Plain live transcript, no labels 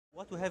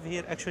What we have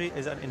here actually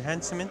is an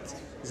enhancement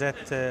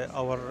that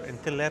our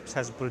Intel Labs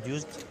has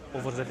produced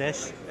over the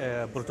Dash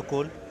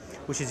protocol,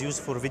 which is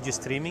used for video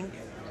streaming.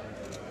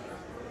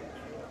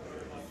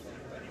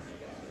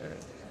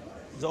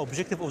 The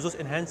objective of those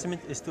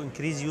enhancements is to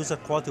increase user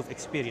quality of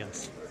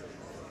experience.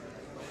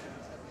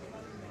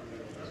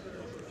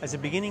 At the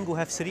beginning, we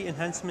have 3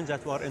 enhancements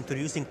that we are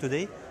introducing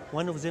today.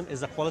 One of them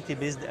is the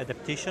quality-based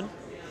adaptation.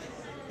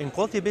 In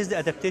quality-based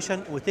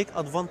adaptation, we take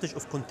advantage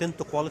of content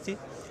to quality,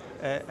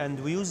 and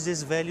we use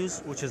these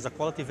values, which is the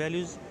quality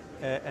values,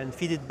 and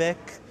feed it back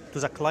to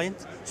the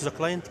client, so the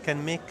client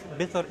can make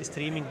better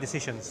streaming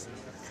decisions.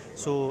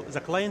 So the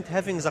client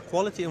having the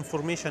quality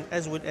information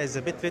as well as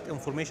the bitrate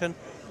information,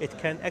 it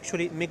can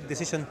actually make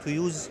decision to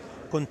use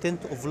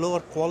content of lower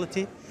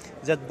quality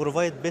that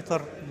provide better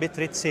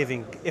bitrate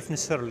saving if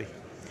necessarily.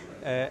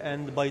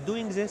 And by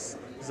doing this,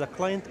 the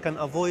client can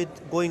avoid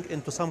going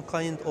into some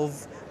kind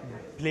of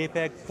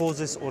playback,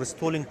 pauses, or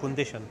stalling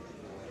condition.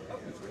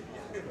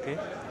 Okay.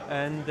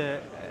 And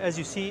as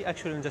you see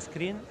actually on the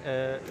screen,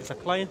 the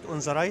client on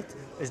the right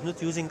is not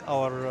using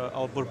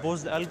our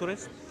proposed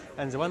algorithm,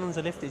 and the one on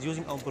the left is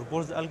using our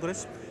proposed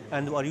algorithm,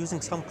 and we are using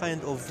some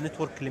kind of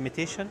network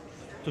limitation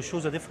to show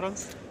the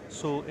difference.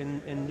 So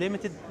in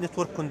limited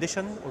network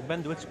condition or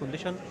bandwidth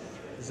condition,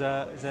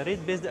 the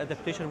rate-based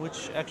adaptation,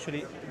 which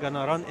actually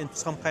gonna run into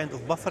some kind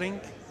of buffering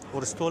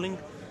or stalling,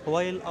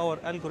 while our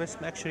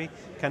algorithm actually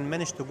can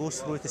manage to go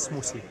through it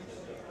smoothly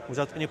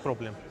without any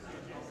problem.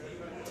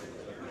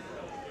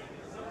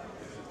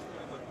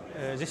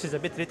 This is a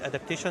bitrate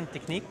adaptation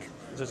technique,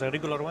 this is a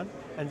regular one,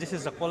 and this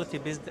is a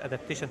quality-based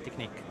adaptation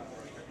technique.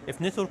 If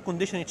network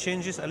condition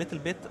changes a little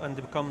bit and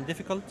become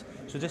difficult,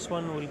 so this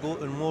one will go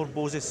in more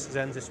pauses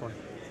than this one.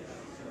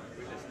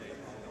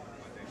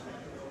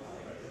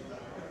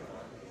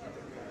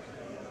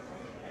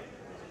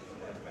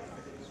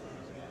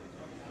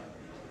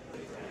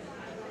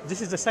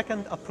 This is the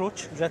second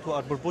approach that we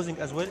are proposing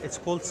as well. It's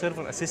called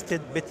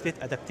server-assisted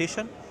bitrate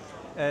adaptation.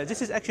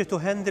 This is actually to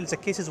handle the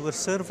cases where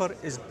server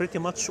is pretty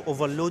much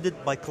overloaded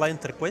by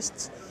client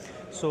requests.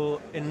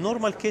 So in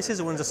normal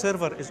cases, when the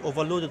server is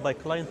overloaded by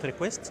client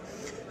requests,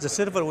 the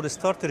server will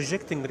start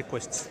rejecting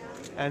requests.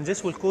 And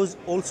this will cause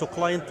also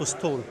client to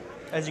stall,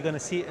 as you're going to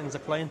see in the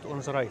client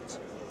on the right.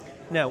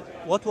 Now,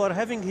 what we are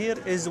having here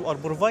is we are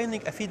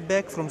providing a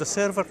feedback from the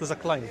server to the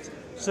client.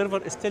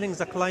 Server is telling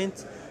the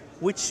client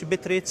which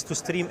bit rates to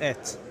stream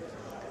at.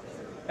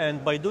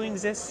 And by doing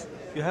this,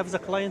 you have the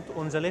client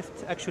on the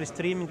left actually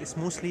streaming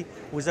smoothly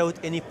without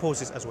any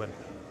pauses as well.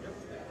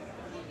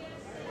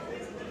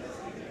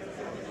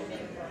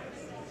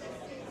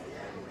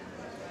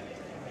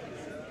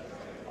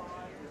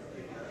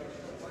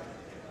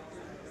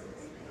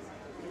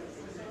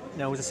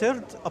 Now, the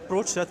third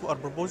approach that we are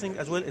proposing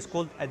as well is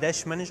called a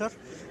Dash manager.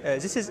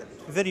 This is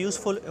very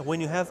useful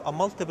when you have a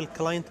multiple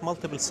client,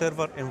 multiple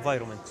server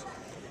environment.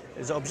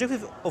 The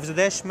objective of the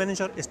Dash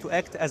manager is to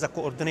act as a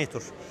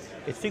coordinator.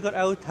 It figures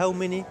out how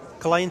many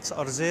clients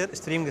are there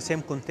streaming the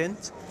same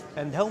content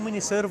and how many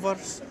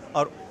servers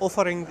are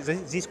offering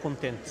this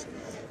content.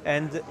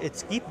 And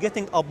it keeps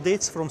getting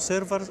updates from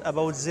servers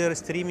about their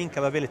streaming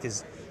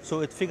capabilities. So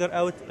it figures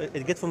out,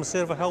 it gets from the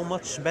server how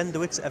much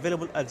bandwidth is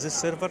available at this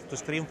server to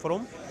stream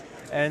from.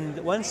 And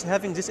once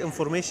having this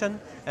information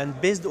and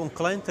based on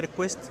client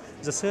request,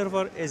 the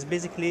server is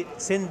basically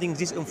sending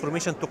this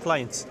information to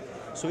clients.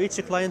 So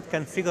each client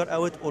can figure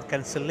out or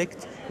can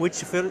select which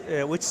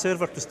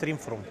server to stream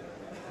from.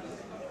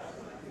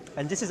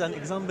 And this is an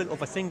example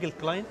of a single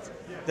client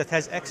that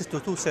has access to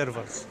 2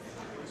 servers.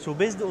 So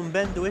based on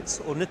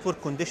bandwidth or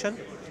network condition,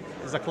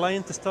 the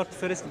client starts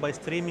first by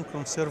streaming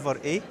from server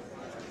A.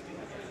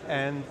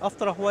 And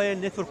after a while,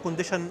 network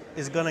condition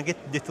is going to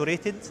get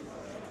deteriorated.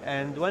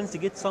 And once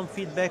you get some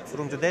feedback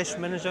from the Dash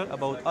manager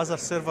about other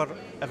server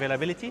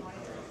availability,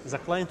 the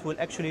client will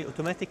actually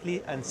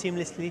automatically and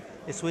seamlessly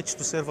switch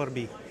to server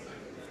B.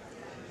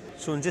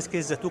 So in this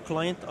case, the 2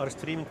 clients are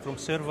streaming from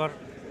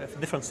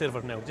different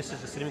server now. This is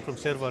streaming from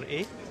server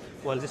A,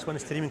 while this one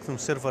is streaming from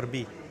server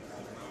B.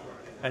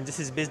 And this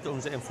is based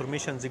on the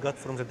information they got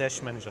from the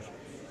Dash manager.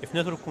 If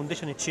network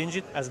condition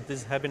changes, as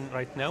this happened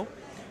right now,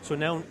 so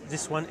now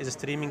this one is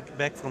streaming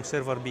back from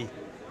server B.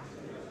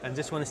 And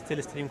this one is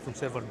still streaming from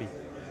server B.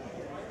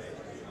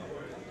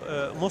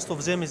 Most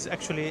of them is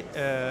actually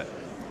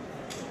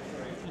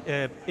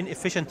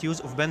inefficient use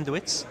of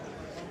bandwidth,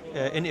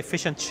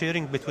 inefficient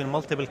sharing between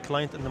multiple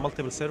clients and the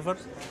multiple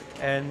servers,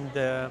 and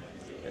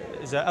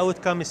the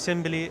outcome is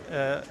simply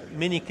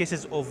many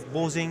cases of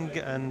pausing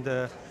and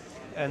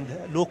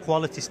low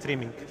quality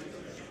streaming.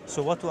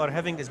 So what we are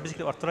having is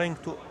basically we are trying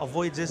to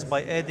avoid this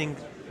by adding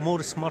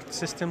more smart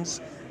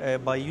systems,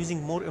 by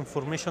using more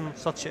information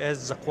such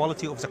as the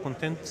quality of the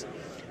content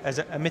as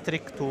a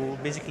metric to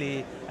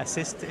basically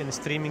assist in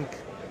streaming